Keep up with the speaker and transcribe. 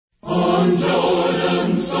On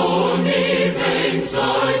Jordan's stormy banks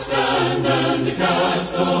I stand and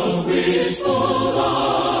cast a wishful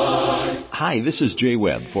eye. Hi, this is Jay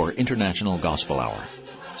Webb for International Gospel Hour.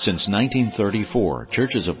 Since 1934,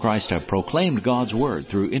 Churches of Christ have proclaimed God's Word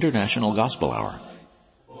through International Gospel Hour.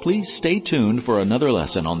 Please stay tuned for another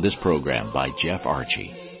lesson on this program by Jeff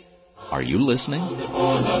Archie. Are you listening?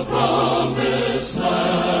 On the promised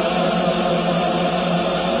land.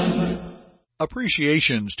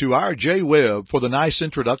 Appreciations to our Jay Webb for the nice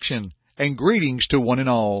introduction, and greetings to one and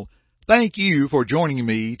all. Thank you for joining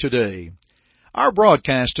me today. Our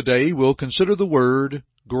broadcast today will consider the word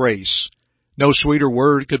grace. No sweeter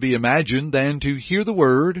word could be imagined than to hear the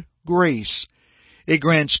word grace. It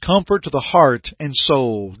grants comfort to the heart and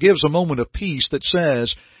soul, gives a moment of peace that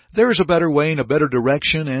says there is a better way and a better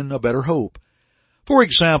direction and a better hope. For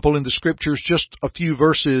example, in the Scriptures, just a few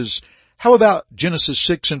verses, how about Genesis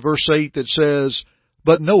 6 and verse 8 that says,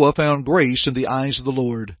 "But Noah found grace in the eyes of the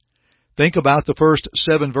Lord." Think about the first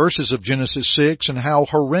 7 verses of Genesis 6 and how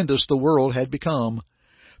horrendous the world had become.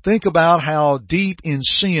 Think about how deep in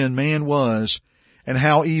sin man was, and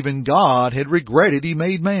how even God had regretted He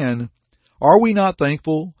made man. Are we not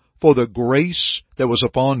thankful for the grace that was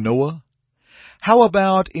upon Noah? How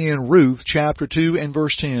about in Ruth chapter 2 and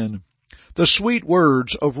verse 10, the sweet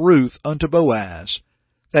words of Ruth unto Boaz,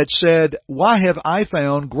 that said, "Why have I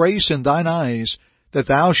found grace in thine eyes, that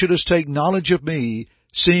thou shouldest take knowledge of me,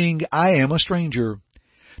 seeing I am a stranger?"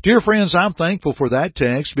 Dear friends, I'm thankful for that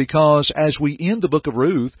text because as we end the book of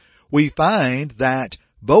Ruth, we find that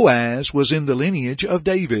Boaz was in the lineage of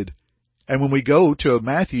David. And when we go to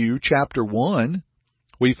Matthew chapter 1,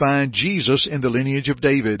 we find Jesus in the lineage of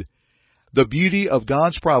David. The beauty of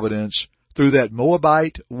God's providence through that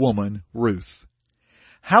Moabite woman, Ruth.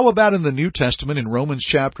 How about in the New Testament in Romans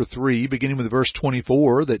chapter 3, beginning with verse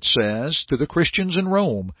 24, that says, "To the Christians in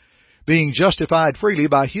Rome, being justified freely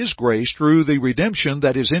by His grace through the redemption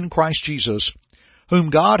that is in Christ Jesus,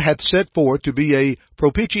 whom God hath set forth to be a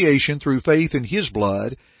propitiation through faith in His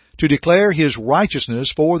blood, to declare His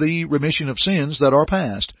righteousness for the remission of sins that are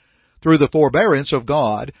past, through the forbearance of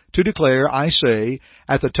God, to declare, I say,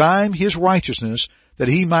 at the time His righteousness, that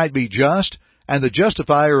He might be just, and the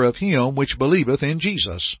justifier of him which believeth in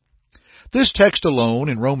Jesus." This text alone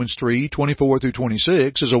in Romans 3, 24 through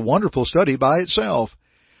 26 is a wonderful study by itself.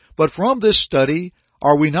 But from this study,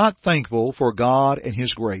 are we not thankful for God and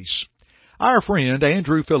His grace? Our friend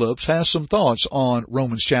Andrew Phillips has some thoughts on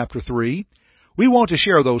Romans chapter 3. We want to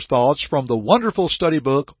share those thoughts from the wonderful study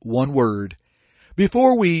book, One Word.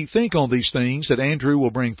 Before we think on these things that Andrew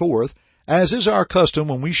will bring forth, as is our custom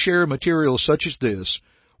when we share material such as this,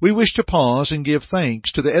 we wish to pause and give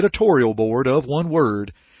thanks to the editorial board of One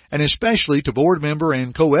Word, and especially to board member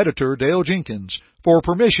and co-editor Dale Jenkins for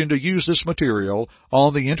permission to use this material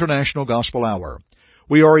on the International Gospel Hour.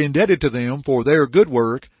 We are indebted to them for their good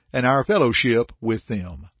work and our fellowship with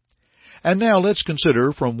them. And now let's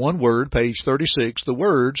consider from One Word, page 36, the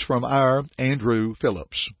words from our Andrew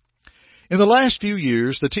Phillips. In the last few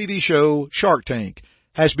years, the TV show Shark Tank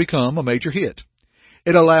has become a major hit.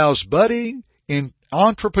 It allows budding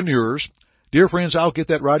entrepreneurs, dear friends, I'll get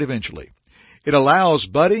that right eventually. It allows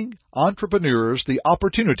budding entrepreneurs the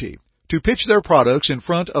opportunity to pitch their products in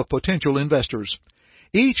front of potential investors.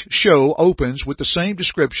 Each show opens with the same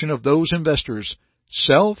description of those investors,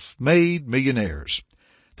 self-made millionaires.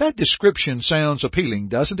 That description sounds appealing,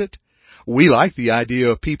 doesn't it? We like the idea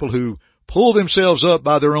of people who pull themselves up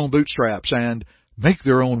by their own bootstraps and make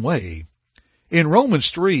their own way. In Romans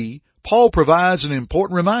 3, Paul provides an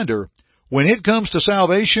important reminder. When it comes to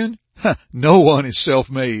salvation, no one is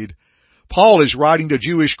self-made. Paul is writing to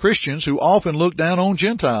Jewish Christians who often look down on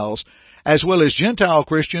Gentiles, as well as Gentile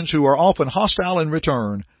Christians who are often hostile in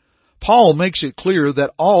return. Paul makes it clear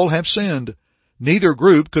that all have sinned. Neither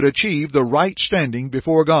group could achieve the right standing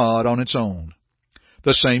before God on its own.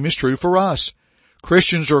 The same is true for us.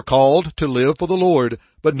 Christians are called to live for the Lord,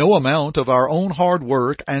 but no amount of our own hard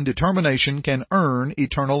work and determination can earn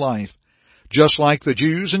eternal life. Just like the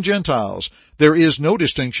Jews and Gentiles, there is no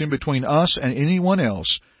distinction between us and anyone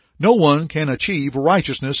else. No one can achieve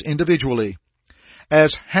righteousness individually.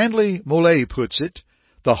 As Handley Molay puts it,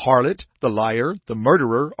 the harlot, the liar, the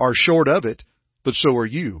murderer are short of it, but so are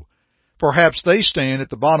you. Perhaps they stand at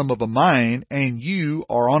the bottom of a mine and you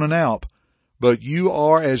are on an Alp, but you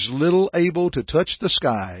are as little able to touch the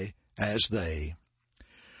sky as they.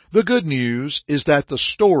 The good news is that the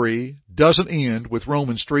story doesn't end with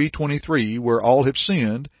Romans 3:23, where all have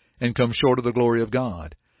sinned and come short of the glory of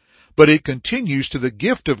God. But it continues to the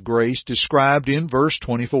gift of grace described in verse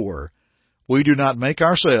 24. We do not make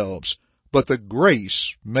ourselves, but the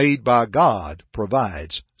grace made by God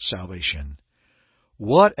provides salvation.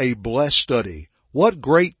 What a blessed study. What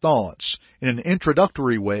great thoughts in an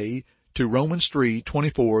introductory way to Romans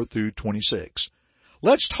 3:24 through 26.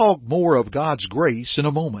 Let's talk more of God's grace in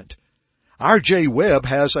a moment. Our Jay Webb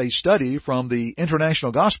has a study from the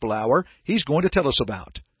International Gospel Hour he's going to tell us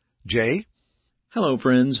about. Jay? Hello,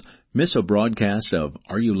 friends. Miss a broadcast of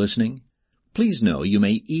Are You Listening? Please know you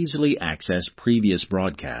may easily access previous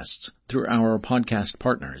broadcasts through our podcast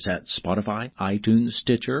partners at Spotify, iTunes,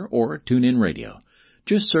 Stitcher, or TuneIn Radio.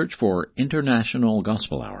 Just search for International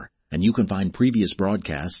Gospel Hour, and you can find previous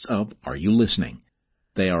broadcasts of Are You Listening?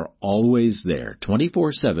 They are always there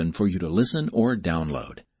 24/7 for you to listen or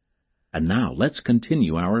download. And now let's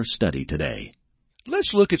continue our study today.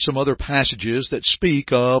 Let's look at some other passages that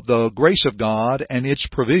speak of the grace of God and its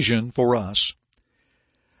provision for us.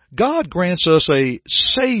 God grants us a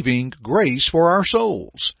saving grace for our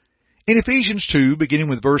souls. In Ephesians 2, beginning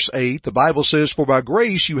with verse 8, the Bible says, "For by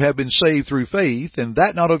grace you have been saved through faith, and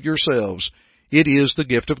that not of yourselves. It is the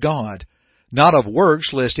gift of God, not of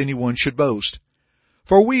works, lest anyone should boast.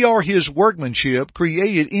 For we are His workmanship,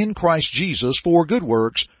 created in Christ Jesus for good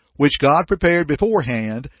works, which God prepared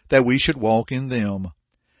beforehand that we should walk in them."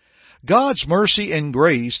 God's mercy and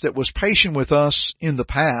grace that was patient with us in the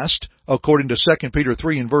past, according to 2 Peter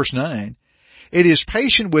 3 and verse 9, it is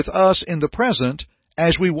patient with us in the present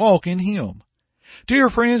as we walk in Him. Dear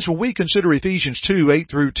friends, when we consider Ephesians 2, 8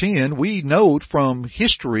 through 10, we note from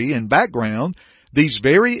history and background, these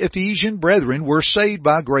very Ephesian brethren were saved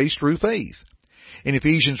by grace through faith. In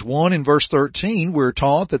Ephesians 1 and verse 13, we're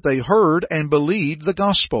taught that they heard and believed the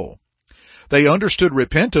gospel. They understood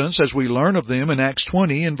repentance as we learn of them in Acts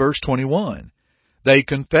 20 and verse 21. They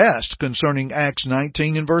confessed concerning Acts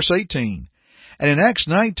 19 and verse 18. And in Acts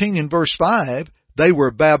 19 and verse 5, they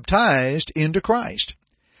were baptized into Christ.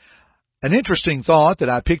 An interesting thought that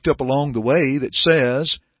I picked up along the way that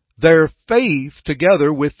says, their faith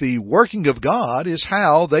together with the working of God is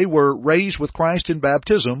how they were raised with Christ in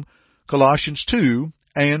baptism, Colossians 2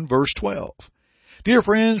 and verse 12. Dear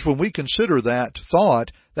friends, when we consider that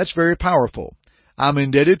thought, that's very powerful. I'm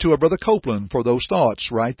indebted to a Brother Copeland for those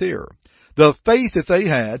thoughts right there. The faith that they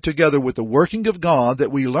had, together with the working of God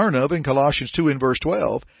that we learn of in Colossians 2 and verse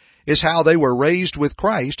 12, is how they were raised with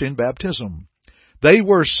Christ in baptism. They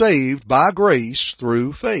were saved by grace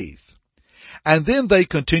through faith. And then they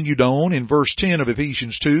continued on in verse 10 of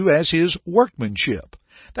Ephesians 2 as His workmanship.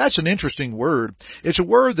 That's an interesting word. It's a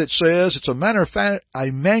word that says it's a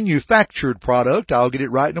manufactured product. I'll get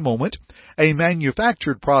it right in a moment. A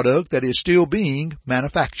manufactured product that is still being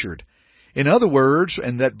manufactured. In other words,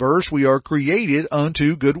 in that verse, we are created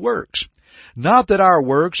unto good works. Not that our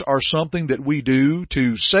works are something that we do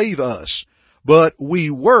to save us, but we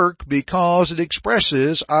work because it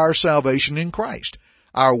expresses our salvation in Christ.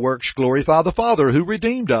 Our works glorify the Father who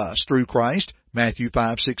redeemed us through Christ, Matthew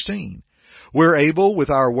 5:16. We're able with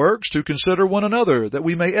our works to consider one another that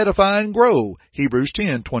we may edify and grow, Hebrews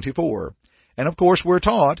 10:24. And of course we're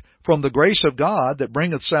taught from the grace of God that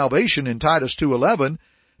bringeth salvation in Titus 2:11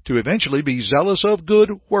 to eventually be zealous of good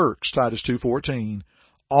works, Titus 2:14.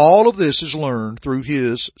 All of this is learned through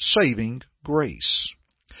His saving grace.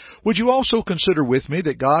 Would you also consider with me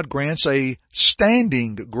that God grants a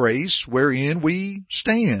standing grace wherein we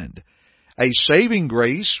stand? A saving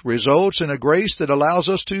grace results in a grace that allows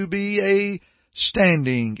us to be a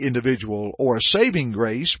standing individual, or a saving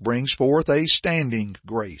grace brings forth a standing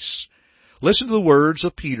grace. Listen to the words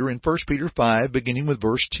of Peter in 1 Peter 5, beginning with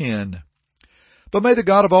verse 10. "But may the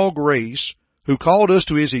God of all grace, who called us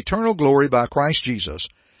to His eternal glory by Christ Jesus,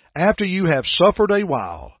 after you have suffered a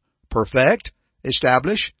while, perfect,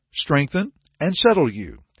 establish, strengthen, and settle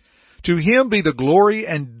you. To Him be the glory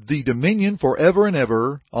and the dominion forever and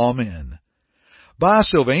ever. Amen. By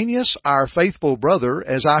Silvanus, our faithful brother,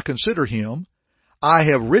 as I consider him, I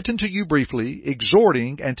have written to you briefly,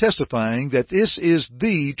 exhorting and testifying that this is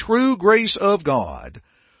the true grace of God,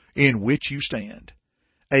 in which you stand."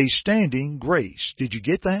 A standing grace. Did you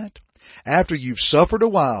get that? After you've suffered a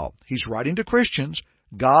while, he's writing to Christians,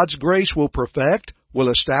 God's grace will perfect, will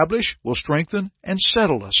establish, will strengthen, and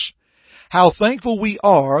settle us. How thankful we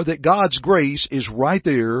are that God's grace is right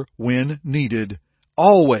there when needed.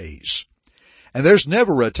 Always. And there's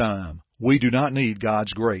never a time we do not need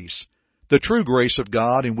God's grace. The true grace of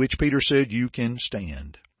God in which Peter said you can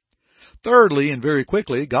stand. Thirdly, and very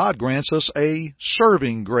quickly, God grants us a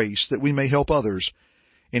serving grace that we may help others.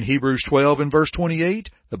 In Hebrews 12 and verse 28,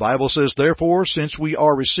 the Bible says, "Therefore, since we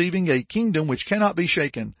are receiving a kingdom which cannot be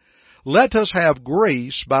shaken, let us have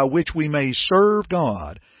grace by which we may serve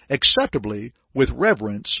God acceptably with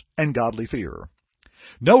reverence and godly fear."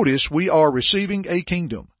 Notice we are receiving a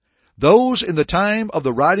kingdom. Those in the time of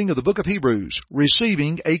the writing of the book of Hebrews,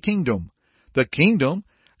 receiving a kingdom. The kingdom,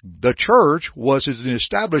 the church, was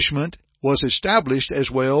established as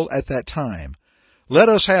well at that time. Let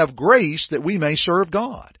us have grace that we may serve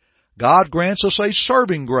God. God grants us a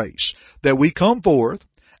serving grace, that we come forth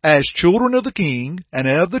as children of the King and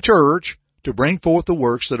of the church to bring forth the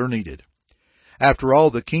works that are needed. After all,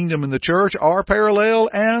 the kingdom and the church are parallel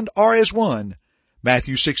and are as one.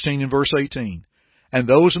 Matthew 16 and verse 18. And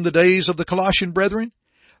those in the days of the Colossian brethren,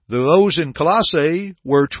 those in Colossae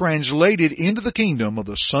were translated into the kingdom of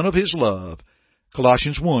the Son of His love.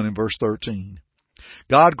 Colossians 1 and verse 13.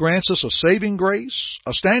 God grants us a saving grace,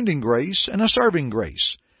 a standing grace, and a serving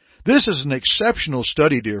grace. This is an exceptional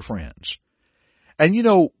study, dear friends. And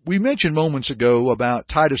we mentioned moments ago about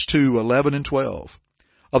Titus 2, 11 and 12.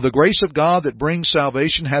 Of the grace of God that brings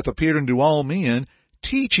salvation hath appeared unto all men,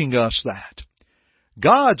 teaching us that.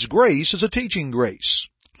 God's grace is a teaching grace.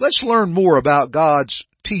 Let's learn more about God's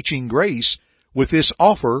teaching grace with this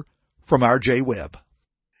offer from our J. Webb.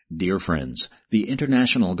 Dear friends, the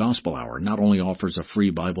International Gospel Hour not only offers a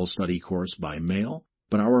free Bible study course by mail,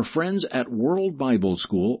 but our friends at World Bible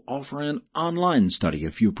School offer an online study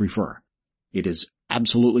if you prefer. It is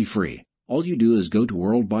absolutely free. All you do is go to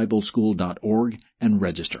worldbibleschool.org and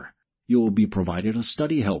register. You will be provided a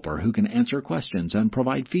study helper who can answer questions and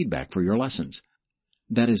provide feedback for your lessons.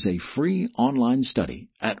 That is a free online study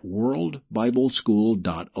at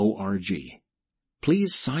worldbibleschool.org.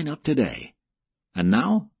 Please sign up today. And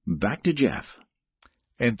now, back to Jeff.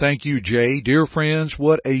 And thank you, Jay. Dear friends,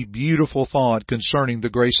 what a beautiful thought concerning the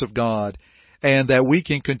grace of God, and that we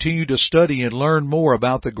can continue to study and learn more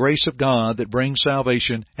about the grace of God that brings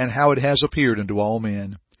salvation and how it has appeared unto all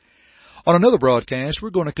men. On another broadcast,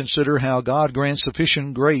 we're going to consider how God grants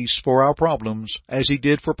sufficient grace for our problems, as He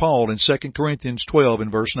did for Paul in 2 Corinthians 12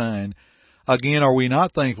 and verse 9. Again, are we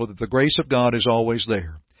not thankful that the grace of God is always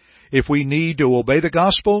there? If we need to obey the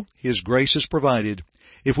gospel, His grace is provided.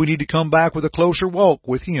 If we need to come back with a closer walk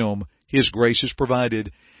with Him, His grace is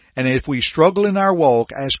provided. And if we struggle in our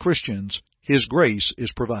walk as Christians, His grace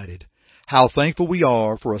is provided. How thankful we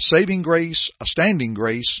are for a saving grace, a standing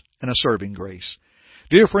grace, and a serving grace.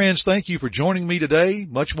 Dear friends, thank you for joining me today.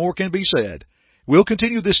 Much more can be said. We'll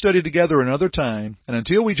continue this study together another time, and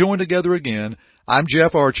until we join together again, I'm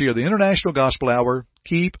Jeff Archie of the International Gospel Hour.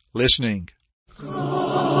 Keep listening.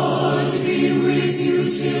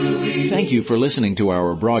 Thank you for listening to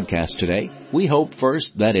our broadcast today. We hope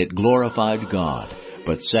first that it glorified God,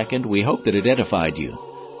 but second, we hope that it edified you.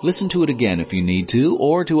 Listen to it again if you need to,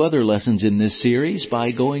 or to other lessons in this series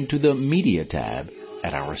by going to the Media tab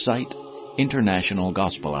at our site,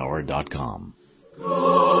 internationalgospelhour.com.